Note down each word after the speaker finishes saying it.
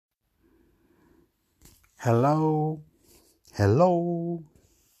Hello, hello,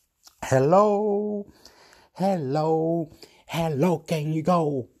 hello, hello, hello, can you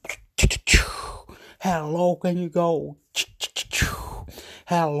go? Hello, can you go?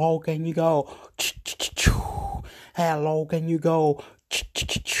 Hello, can you go? Hello, can you go?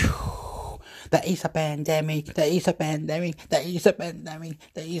 There is a pandemic, there is a pandemic, there is a pandemic,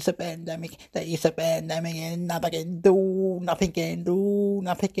 there is a pandemic, there is a pandemic, and nothing can do, nothing can do,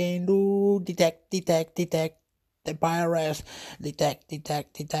 nothing can do. Detect the virus, detect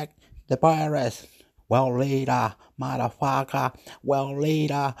the virus. Well, leader, motherfucker, well,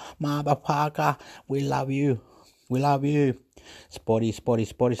 leader, motherfucker, we love you. We love you. Spotty. 1,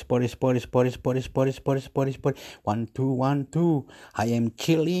 2, 1, 2. I am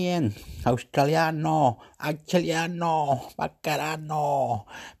Chilean, Australiano, Bacarano.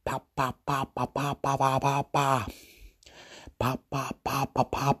 Pa.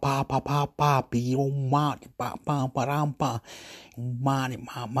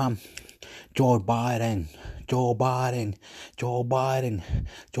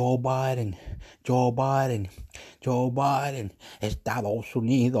 Joe Biden, Estados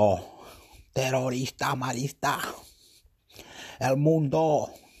Unidos, terrorista marista, el mundo.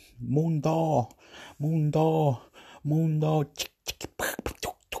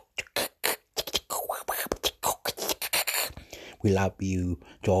 We love you,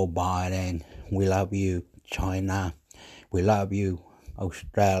 Joe Biden. We love you, China. We love you,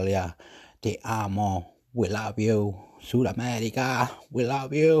 Australia. Te amo. We love you, Sudamérica. We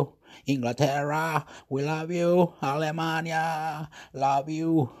love you, Inglaterra. We love you, Alemania. Love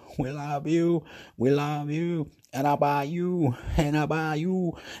you. We love you. We love you. And about you.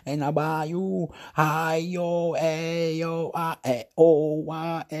 Ayo, ayo, o,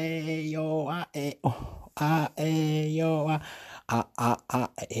 ayo, ayo,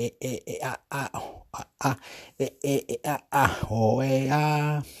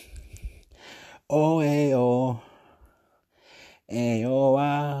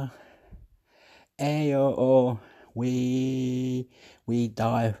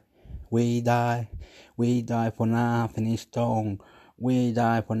 we die for nothing in stone. We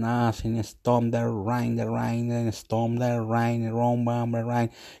die for nothing in storm. The rain, and storm, the rain, the bomb, the rain.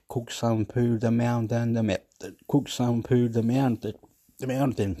 Cook some food, the mountain, cook some food, the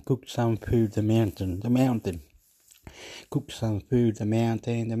mountain, cook some food, the mountain. Cook some food, the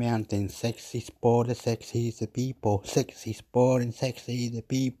mountain, sexy sport, the sexy is the people, sexy sport and sexy is the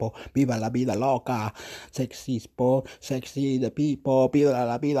people, viva la vida loca, sexy sport, sexy the people, viva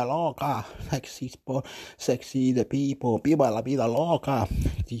la vida loca, sexy sport, sexy the people, viva la vida loca,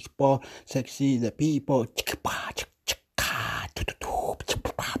 sexy sport, sexy the people,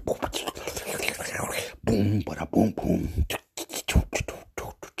 boom, boom, boom.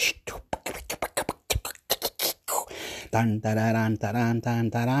 Tan tararan taran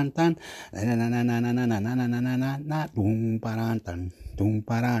tan taran tan na tum parantan tum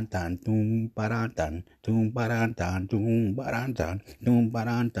parantan tum parantan tum parantan tum parantan tum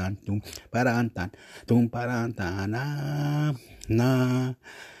parantan tum parantan tum parantan na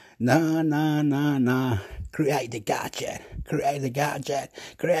create the gadget,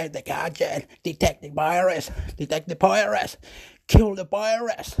 detect the virus, kill the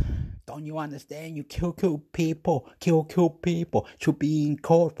virus. Don't you understand? You kill people. Should be in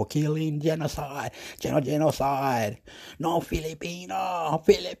court for killing genocide. No Filipina.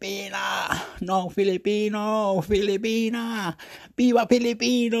 Viva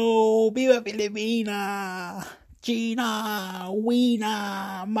Filipina. China,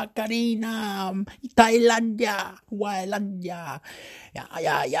 Wina, Macarena, Thailandia, Wailandia,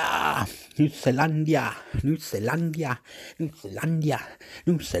 yeah. New Zealandia,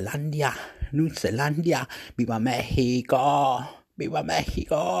 Viva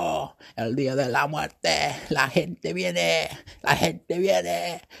México, el día de la muerte, la gente viene,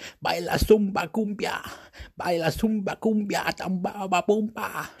 baila zumba cumbia, tamba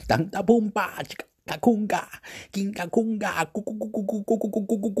pumpa, tanta pumpa, Kakunga, Kinga Kunga,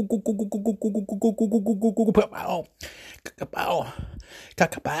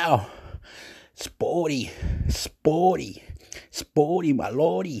 Kakapao, Sporty, my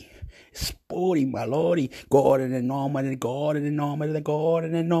lordy, God in the name of the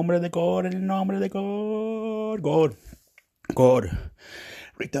God, God,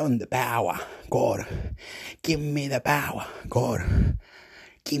 return the power, God, give me the power, God.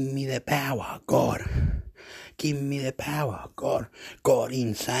 Give me the power, God. Give me the power, God. God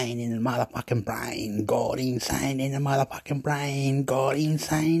insane in the motherfucking brain. God insane in the motherfucking brain.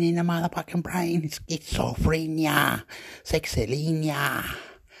 Schizophrenia. Sexilinia.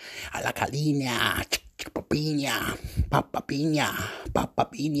 Alakalinea. Piña, papa piña, papa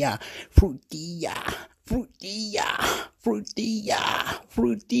piña, frutilla, frutilla, frutilla,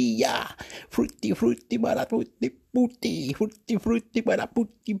 frutilla, frutti para tutti putti, frutti para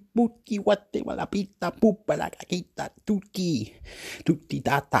putti, guatte para pita, pupa la caquita, tutti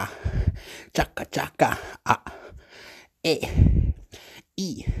tata, chaca chaca, a, e,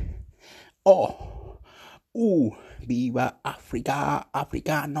 i, o, viva Africa,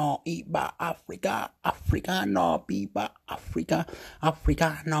 africano, viva Africa, africano, viva Africa,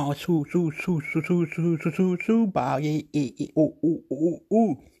 africano, su, ba,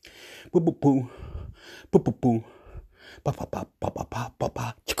 pu,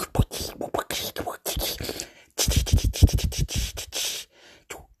 pa,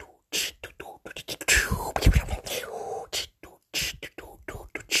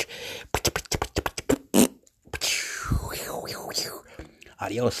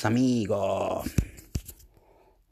 Adiós, amigo.